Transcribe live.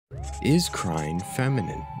Is crying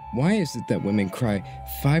feminine? Why is it that women cry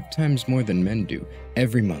 5 times more than men do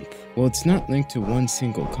every month? Well, it's not linked to one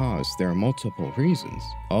single cause. There are multiple reasons,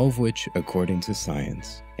 all of which according to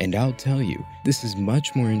science. And I'll tell you, this is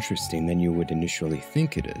much more interesting than you would initially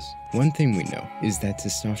think it is. One thing we know is that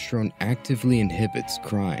testosterone actively inhibits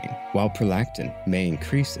crying, while prolactin may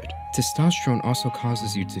increase it. Testosterone also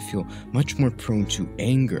causes you to feel much more prone to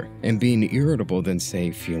anger and being irritable than, say,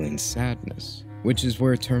 feeling sadness, which is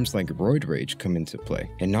where terms like roid rage come into play.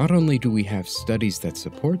 And not only do we have studies that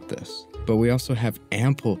support this, but we also have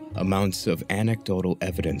ample amounts of anecdotal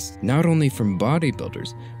evidence, not only from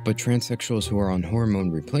bodybuilders, but transsexuals who are on hormone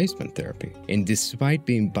replacement therapy. And despite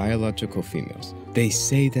being biological females, they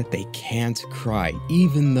say that they can't cry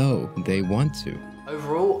even though they want to.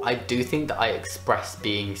 Overall, I do think that I express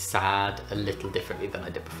being sad a little differently than I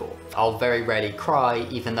did before. I'll very rarely cry,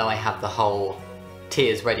 even though I have the whole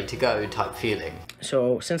tears ready to go type feeling.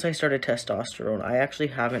 So since I started testosterone, I actually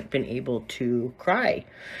haven't been able to cry.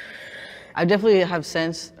 I definitely have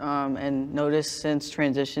sensed and noticed since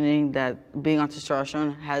transitioning that being on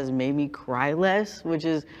testosterone has made me cry less, which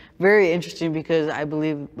is very interesting because I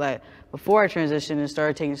believe that before I transitioned and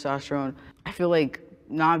started taking testosterone, I feel like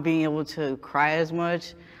not being able to cry as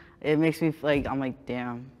much, it makes me like, I'm like,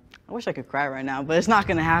 damn, I wish I could cry right now, but it's not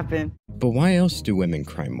gonna happen. But why else do women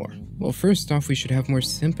cry more? Well, first off, we should have more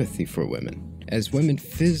sympathy for women, as women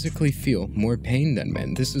physically feel more pain than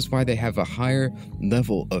men. This is why they have a higher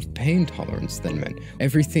level of pain tolerance than men.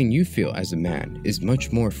 Everything you feel as a man is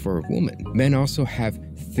much more for a woman. Men also have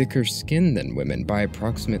thicker skin than women by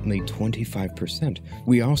approximately 25%.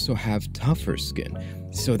 We also have tougher skin.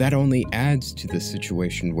 So that only adds to the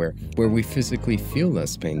situation where we physically feel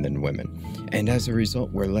less pain than women. And as a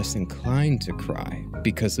result, we're less inclined to cry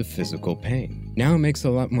because of physical pain. Now it makes a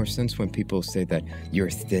lot more sense when people say that you're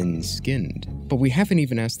thin-skinned. But we haven't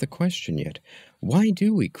even asked the question yet. Why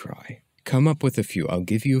do we cry? Come up with a few. I'll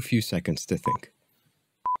give you a few seconds to think.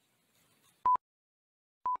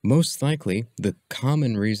 Most likely, the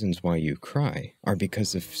common reasons why you cry are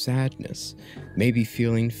because of sadness, maybe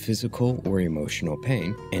feeling physical or emotional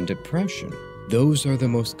pain, and depression. Those are the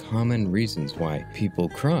most common reasons why people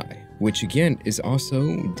cry, which again is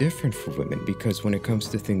also different for women because when it comes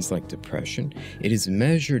to things like depression, it is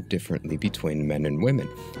measured differently between men and women.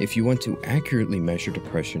 If you want to accurately measure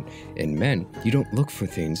depression in men, you don't look for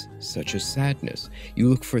things such as sadness. You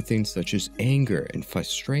look for things such as anger and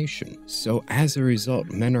frustration. So as a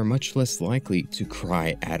result, men are much less likely to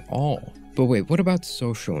cry at all. But wait, what about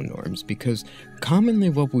social norms? Because commonly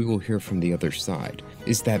what we will hear from the other side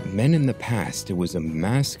is that men in the past, it was a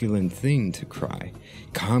masculine thing to cry.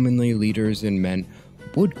 Commonly leaders and men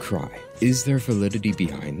would cry. Is there validity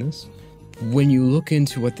behind this? When you look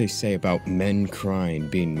into what they say about men crying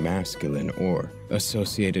being masculine or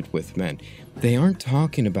associated with men, they aren't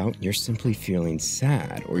talking about you're simply feeling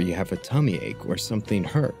sad or you have a tummy ache or something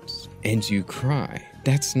hurts and you cry.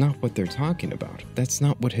 That's not what they're talking about. That's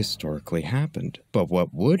not what historically happened. But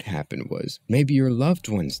what would happen was maybe your loved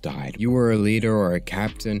ones died. You were a leader or a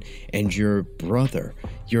captain and your brother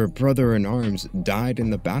in arms died in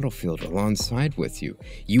the battlefield alongside with you.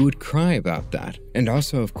 You would cry about that. And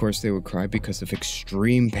also, of course, they would cry because of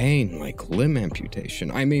extreme pain like limb amputation.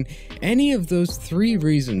 I mean, any of those 3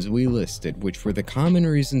 reasons we listed, which were the common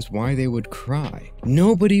reasons why they would cry,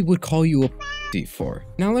 nobody would call you a pussy for.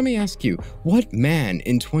 Now let me ask you, what man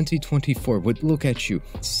in 2024 would look at you,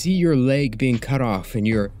 see your leg being cut off and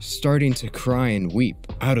you're starting to cry and weep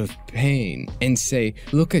out of pain and say,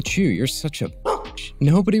 look at you, you're such a bitch?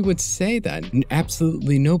 Nobody would say that.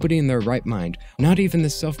 Absolutely nobody in their right mind, not even the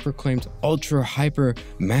self-proclaimed ultra hyper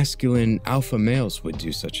masculine alpha males would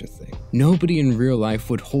do such a thing. Nobody in real life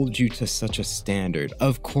would hold you to such a standard.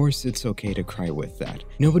 Of course it's okay to cry with that.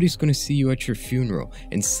 Nobody's going to see you at your funeral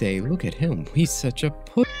and say, look at him, he's such a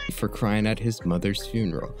pussy for crying at his mother's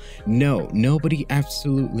funeral. No, nobody,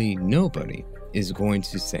 absolutely nobody is going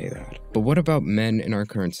to say that. But what about men in our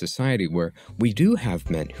current society where we do have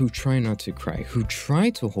men who try not to cry, who try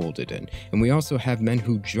to hold it in, and we also have men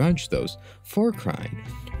who judge those for crying?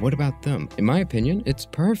 What about them? In my opinion, it's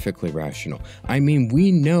perfectly rational. I mean,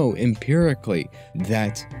 we know empirically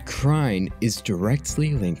that crying is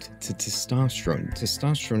directly linked to testosterone.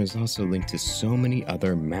 Testosterone is also linked to so many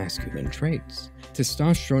other masculine traits.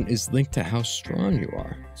 Testosterone is linked to how strong you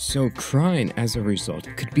are. So crying as a result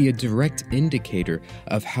could be a direct indicator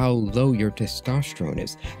of how low your testosterone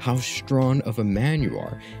is, how strong of a man you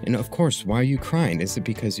are. And of course, why are you crying? Is it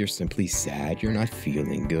because you're simply sad, you're not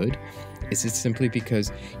feeling good? Is it simply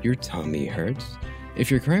because your tummy hurts? If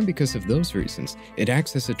you're crying because of those reasons, it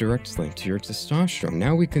acts as a direct link to your testosterone.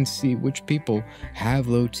 Now we can see which people have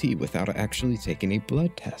low T without actually taking a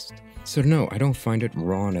blood test. So no, I don't find it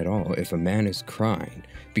wrong at all if a man is crying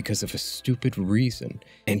because of a stupid reason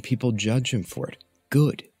and people judge him for it.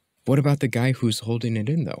 Good. What about the guy who's holding it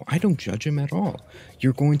in, though? I don't judge him at all.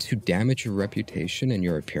 You're going to damage your reputation and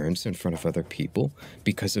your appearance in front of other people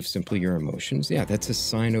because of simply your emotions? Yeah, that's a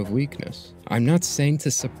sign of weakness. I'm not saying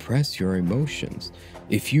to suppress your emotions.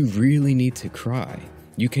 If you really need to cry,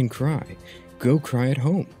 you can cry. Go cry at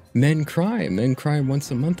home. Men cry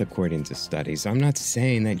once a month according to studies. I'm not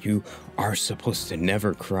saying that you are supposed to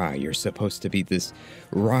never cry. You're supposed to be this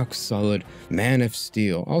rock-solid man of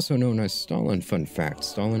steel, also known as Stalin. Fun fact,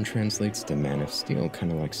 Stalin translates to man of steel,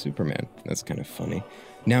 kind of like Superman. That's kind of funny.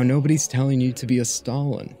 Now, nobody's telling you to be a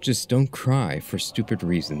Stalin. Just don't cry for stupid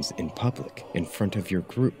reasons in public, in front of your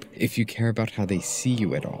group, if you care about how they see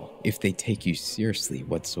you at all, if they take you seriously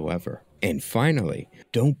whatsoever. And finally,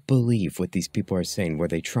 don't believe what these people are saying where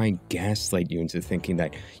they try and gaslight you into thinking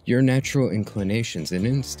that your natural inclinations and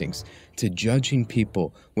instincts to judging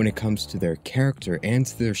people when it comes to their character and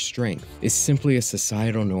to their strength is simply a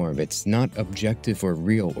societal norm. It's not objective or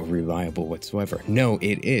real or reliable whatsoever. No,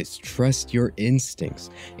 it is. Trust your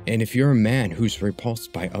instincts. And if you're a man who's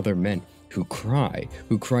repulsed by other men who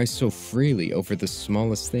cry so freely over the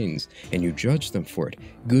smallest things, and you judge them for it,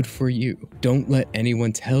 good for you. Don't let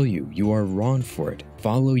anyone tell you you are wrong for it.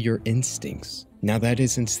 Follow your instincts. Now, that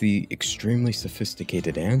isn't the extremely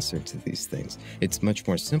sophisticated answer to these things. It's much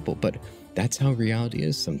more simple, but that's how reality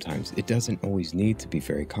is sometimes. It doesn't always need to be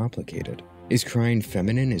very complicated. Is crying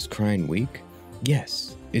feminine? Is crying weak?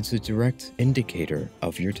 Yes, it's a direct indicator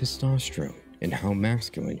of your testosterone and how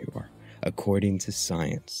masculine you are, according to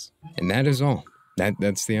science. And that is all.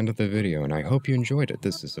 That's the end of the video, and I hope you enjoyed it.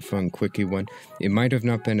 This is a fun, quickie one. It might have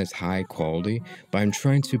not been as high quality, but I'm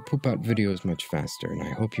trying to poop out videos much faster, and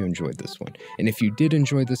I hope you enjoyed this one. And if you did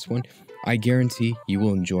enjoy this one, I guarantee you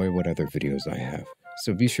will enjoy what other videos I have.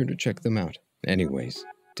 So be sure to check them out. Anyways,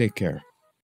 take care.